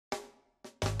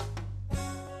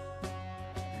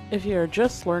If you're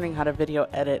just learning how to video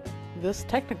edit, this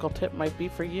technical tip might be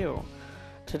for you.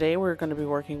 Today we're going to be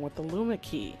working with the Luma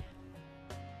key.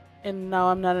 And now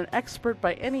I'm not an expert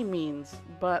by any means,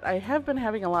 but I have been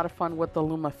having a lot of fun with the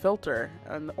Luma filter,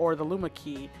 or the Luma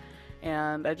key,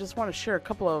 and I just want to share a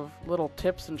couple of little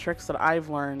tips and tricks that I've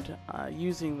learned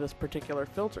using this particular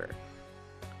filter.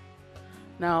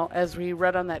 Now, as we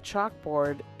read on that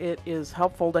chalkboard, it is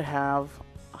helpful to have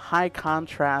high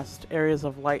contrast areas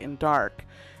of light and dark.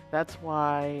 That's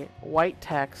why white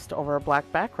text over a black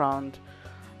background,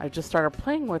 I just started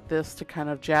playing with this to kind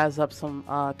of jazz up some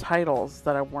titles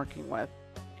that I'm working with.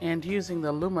 And using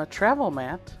the Luma travel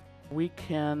mat, we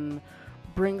can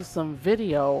bring some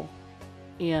video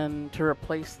in to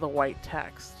replace the white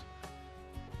text.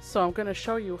 So I'm going to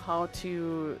show you how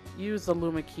to use the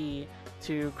Luma key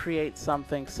to create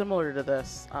something similar to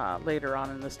this later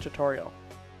on in this tutorial.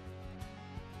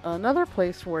 Another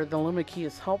place where the Luma key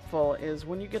is helpful is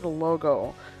when you get a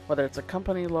logo, whether it's a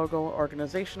company logo,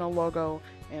 organizational logo,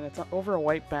 and it's over a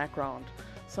white background.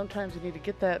 Sometimes you need to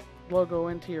get that logo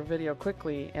into your video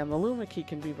quickly, and the Luma key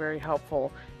can be very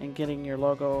helpful in getting your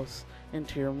logos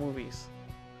into your movies.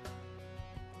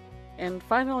 And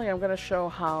finally, I'm going to show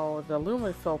how the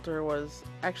Luma filter was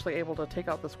actually able to take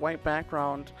out this white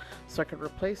background so I could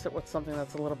replace it with something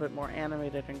that's a little bit more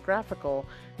animated and graphical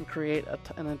and create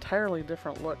an entirely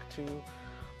different look to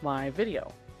my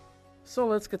video. So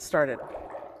let's get started.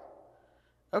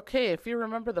 Okay, if you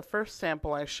remember the first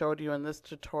sample I showed you in this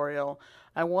tutorial,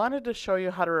 I wanted to show you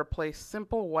how to replace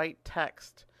simple white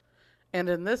text. And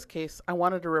in this case, I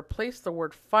wanted to replace the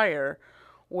word fire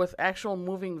with actual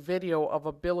moving video of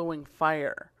a billowing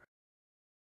fire.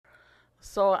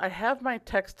 So I have my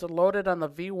text loaded on the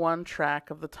V1 track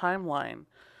of the timeline.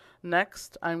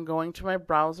 Next, I'm going to my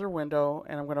browser window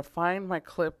and I'm going to find my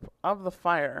clip of the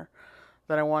fire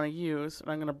that I want to use, and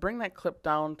I'm going to bring that clip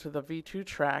down to the V2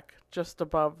 track just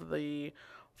above the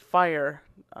fire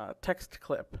text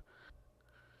clip.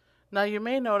 Now you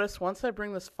may notice once I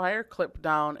bring this fire clip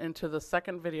down into the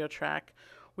second video track,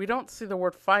 we don't see the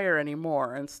word fire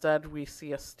anymore. Instead, we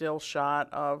see a still shot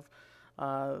of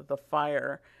the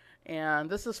fire. And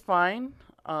this is fine.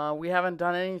 We haven't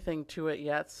done anything to it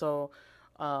yet, so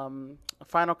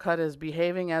Final Cut is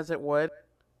behaving as it would.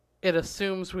 It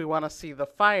assumes we want to see the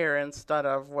fire instead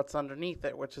of what's underneath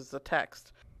it, which is the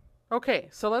text. Okay,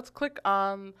 so let's click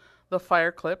on the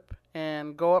fire clip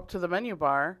and go up to the menu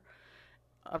bar,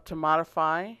 up to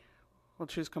Modify. We'll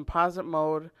choose Composite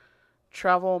Mode,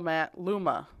 Travel Mat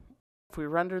Luma. If we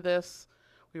render this,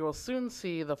 we will soon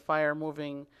see the fire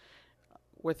moving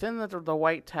within the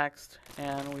white text,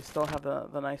 and we still have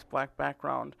the nice black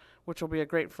background, which will be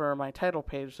great for my title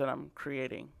page that I'm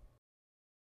creating.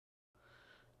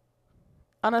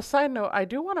 On a side note, I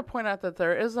do want to point out that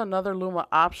there is another Luma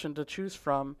option to choose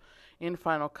from in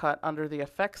Final Cut under the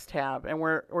Effects tab, and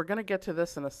we're going to get to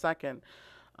this in a second.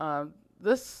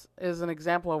 This is an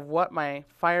example of what my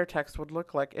fire text would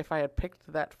look like if I had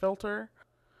picked that filter,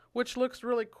 which looks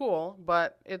really cool,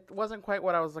 but it wasn't quite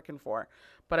what I was looking for.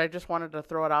 But I just wanted to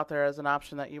throw it out there as an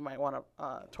option that you might want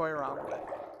to toy around with.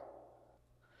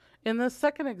 In this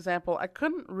second example, I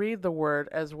couldn't read the word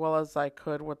as well as I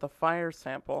could with the fire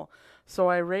sample, so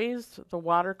I raised the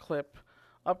water clip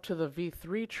up to the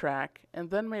V3 track and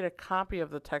then made a copy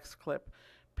of the text clip,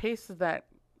 pasted that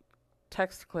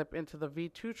text clip into the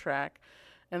V2 track,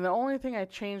 and the only thing I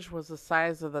changed was the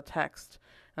size of the text,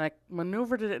 and I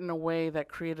maneuvered it in a way that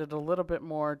created a little bit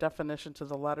more definition to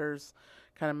the letters,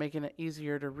 kind of making it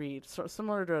easier to read, so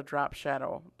similar to a drop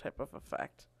shadow type of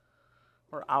effect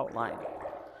or outline.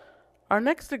 Our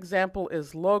next example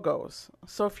is logos.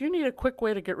 So if you need a quick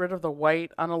way to get rid of the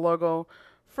white on a logo,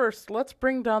 first let's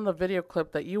bring down the video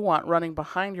clip that you want running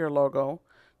behind your logo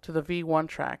to the V1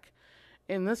 track.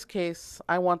 In this case,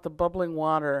 I want the bubbling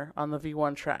water on the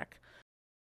V1 track.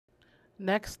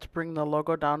 Next, bring the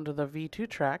logo down to the V2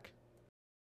 track.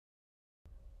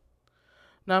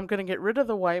 Now I'm going to get rid of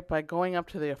the white by going up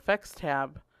to the Effects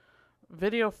tab,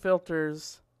 Video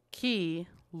Filters, Key,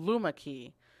 Luma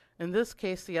Key. In this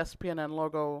case, the SPNN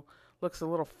logo looks a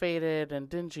little faded and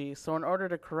dingy, so in order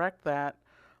to correct that,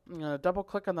 I'm going to double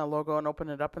click on the logo and open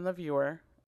it up in the viewer.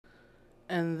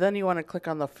 And then you want to click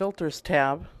on the Filters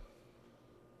tab.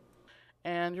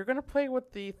 And you're going to play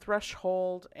with the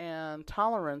threshold and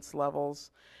tolerance levels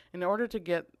in order to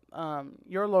get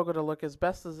your logo to look as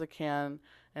best as it can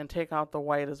and take out the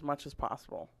white as much as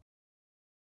possible.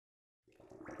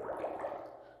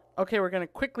 Okay, we're going to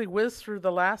quickly whiz through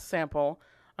the last sample.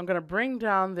 I'm going to bring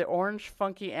down the orange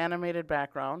funky animated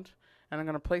background, and I'm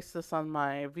going to place this on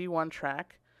my V1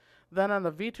 track. Then on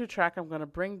the V2 track, I'm going to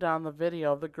bring down the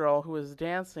video of the girl who is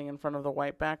dancing in front of the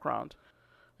white background.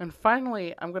 And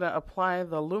finally, I'm going to apply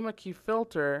the Luma key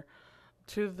filter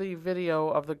to the video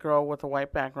of the girl with the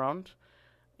white background.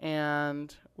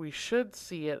 And we should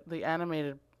see it, the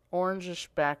animated orangish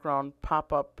background,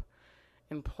 pop up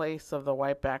in place of the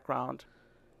white background.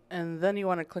 And then you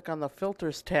want to click on the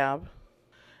Filters tab,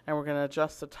 and we're going to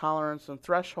adjust the tolerance and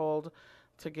threshold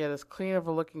to get as clean of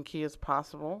a looking key as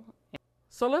possible.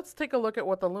 So let's take a look at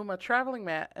what the Luma traveling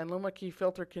mat and Luma key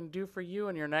filter can do for you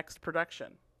in your next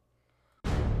production.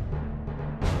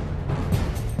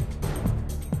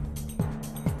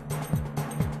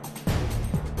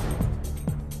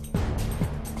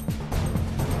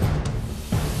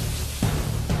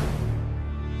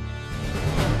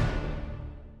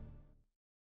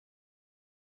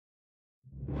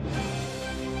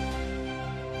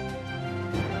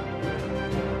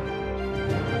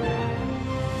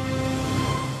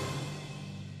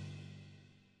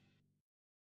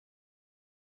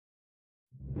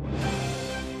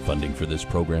 Funding for this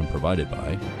program provided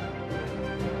by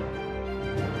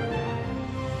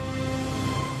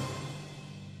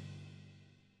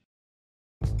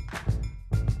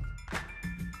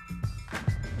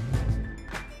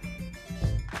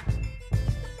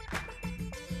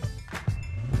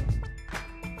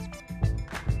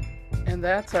And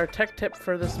that's our tech tip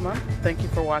for this month. Thank you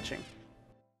for watching.